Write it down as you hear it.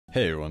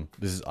Hey everyone,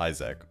 this is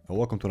Isaac and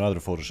welcome to another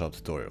Photoshop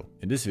tutorial.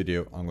 In this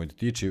video, I'm going to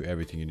teach you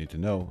everything you need to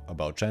know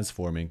about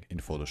transforming in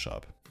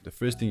Photoshop. The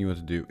first thing you want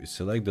to do is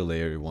select the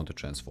layer you want to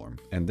transform,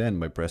 and then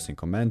by pressing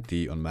Command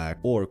T on Mac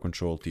or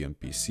Control T on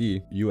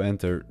PC, you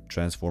enter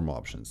transform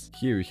options.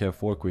 Here you have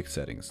 4 quick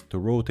settings: to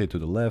rotate to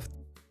the left,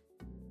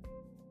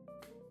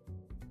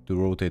 to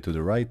rotate to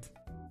the right,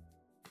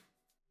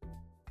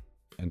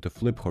 and to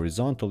flip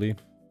horizontally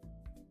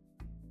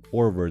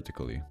or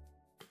vertically.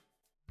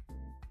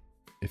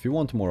 If you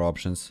want more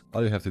options,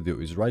 all you have to do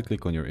is right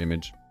click on your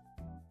image,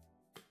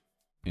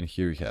 and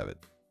here you have it.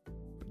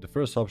 The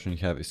first option you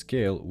have is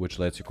scale, which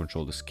lets you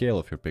control the scale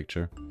of your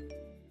picture.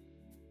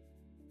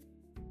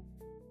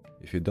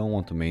 If you don't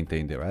want to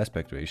maintain their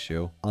aspect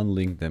ratio,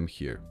 unlink them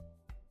here.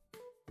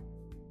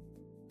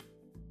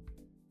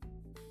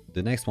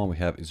 The next one we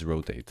have is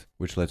rotate,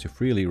 which lets you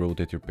freely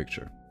rotate your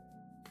picture.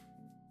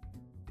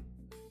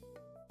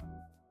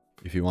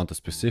 If you want a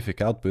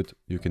specific output,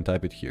 you can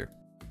type it here.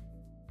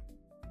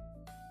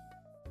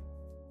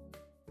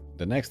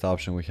 The next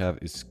option we have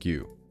is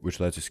skew, which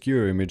lets you skew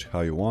your image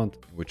how you want,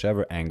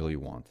 whichever angle you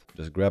want.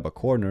 Just grab a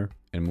corner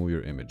and move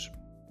your image.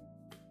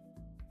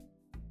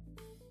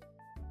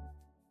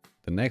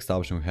 The next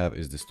option we have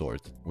is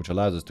distort, which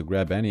allows us to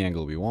grab any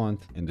angle we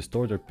want and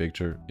distort our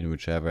picture in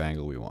whichever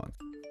angle we want.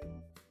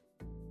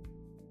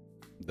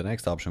 The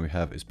next option we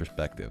have is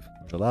perspective,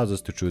 which allows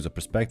us to choose a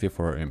perspective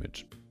for our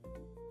image.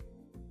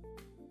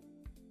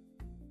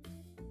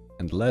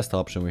 And the last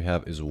option we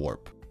have is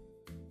warp,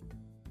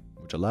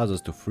 which allows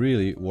us to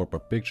freely warp our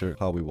picture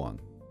how we want.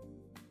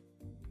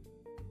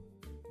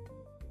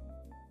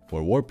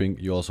 For warping,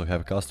 you also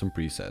have custom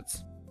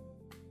presets,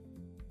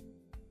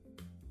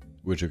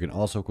 which you can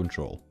also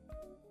control.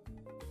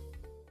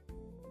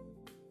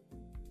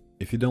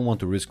 If you don't want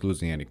to risk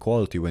losing any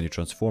quality when you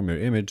transform your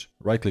image,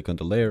 right click on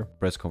the layer,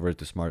 press convert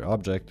to smart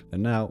object,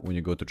 and now when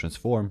you go to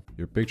transform,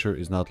 your picture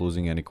is not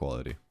losing any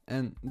quality.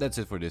 And that's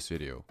it for this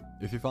video.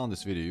 If you found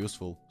this video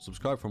useful,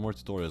 subscribe for more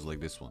tutorials like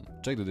this one.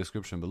 Check the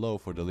description below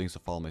for the links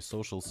of all my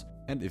socials,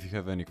 and if you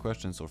have any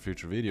questions or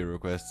future video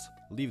requests,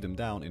 leave them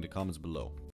down in the comments below.